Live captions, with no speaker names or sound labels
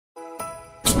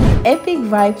Epic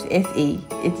Vibes SA.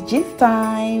 It's gist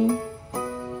time.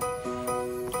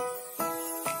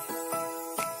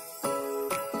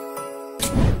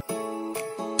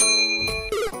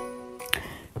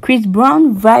 Chris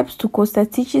Brown vibes to Costa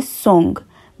Titch's song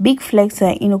Big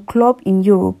Flexa in a club in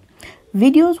Europe.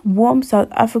 Videos warm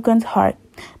South Africans' heart.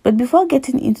 But before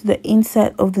getting into the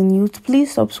inside of the news,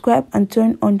 please subscribe and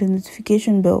turn on the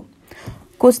notification bell.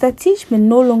 Costa Titch may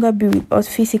no longer be with us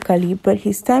physically, but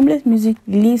his timeless music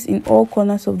lives in all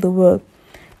corners of the world.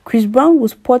 Chris Brown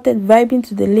was spotted vibing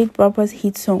to the late rapper's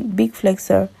hit song Big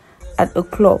Flexa at a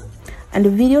club, and the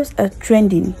videos are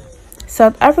trending.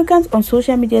 South Africans on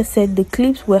social media said the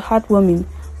clips were heartwarming,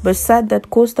 but sad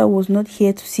that Costa was not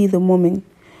here to see the moment.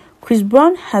 Chris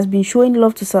Brown has been showing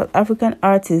love to South African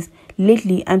artists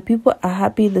lately, and people are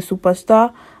happy the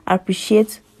superstar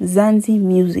appreciates Zanzi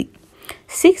music.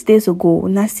 6 days ago,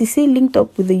 Nasty C linked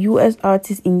up with the US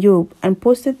artist in Europe and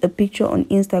posted a picture on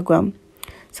Instagram.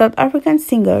 South African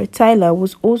singer Tyler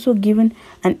was also given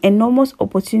an enormous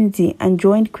opportunity and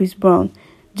joined Chris Brown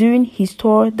during his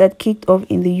tour that kicked off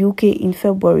in the UK in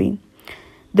February.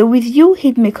 The With You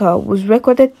hitmaker was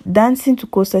recorded dancing to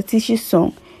Costa Titch's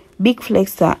song Big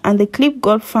Flexa, and the clip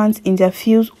got fans in their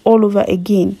feels all over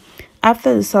again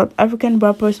after the South African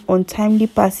rapper's untimely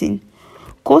passing.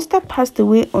 Costa passed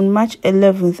away on March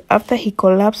 11th after he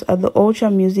collapsed at the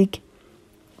Ultra Music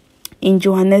in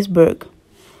Johannesburg.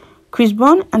 Chris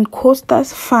Brown and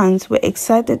Costa's fans were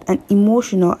excited and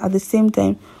emotional at the same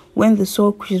time when they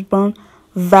saw Chris Brown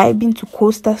vibing to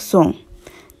Costa's song.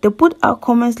 They put out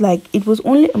comments like, "It was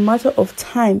only a matter of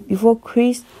time before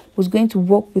Chris was going to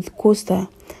work with Costa.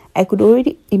 I could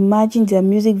already imagine their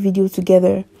music video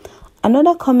together."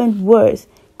 Another comment was,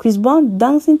 "Chris Brown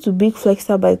dancing to Big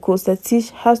Flexa by Costa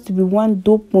Titch has to be one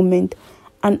dope moment,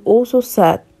 and also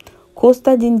sad.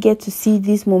 Costa didn't get to see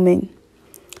this moment.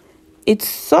 It's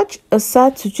such a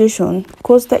sad situation.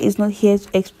 Costa is not here to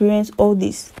experience all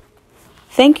this."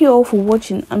 Thank you all for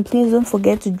watching, and please don't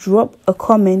forget to drop a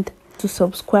comment, to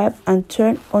subscribe and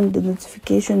turn on the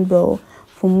notification bell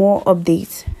for more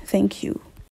updates. Thank you.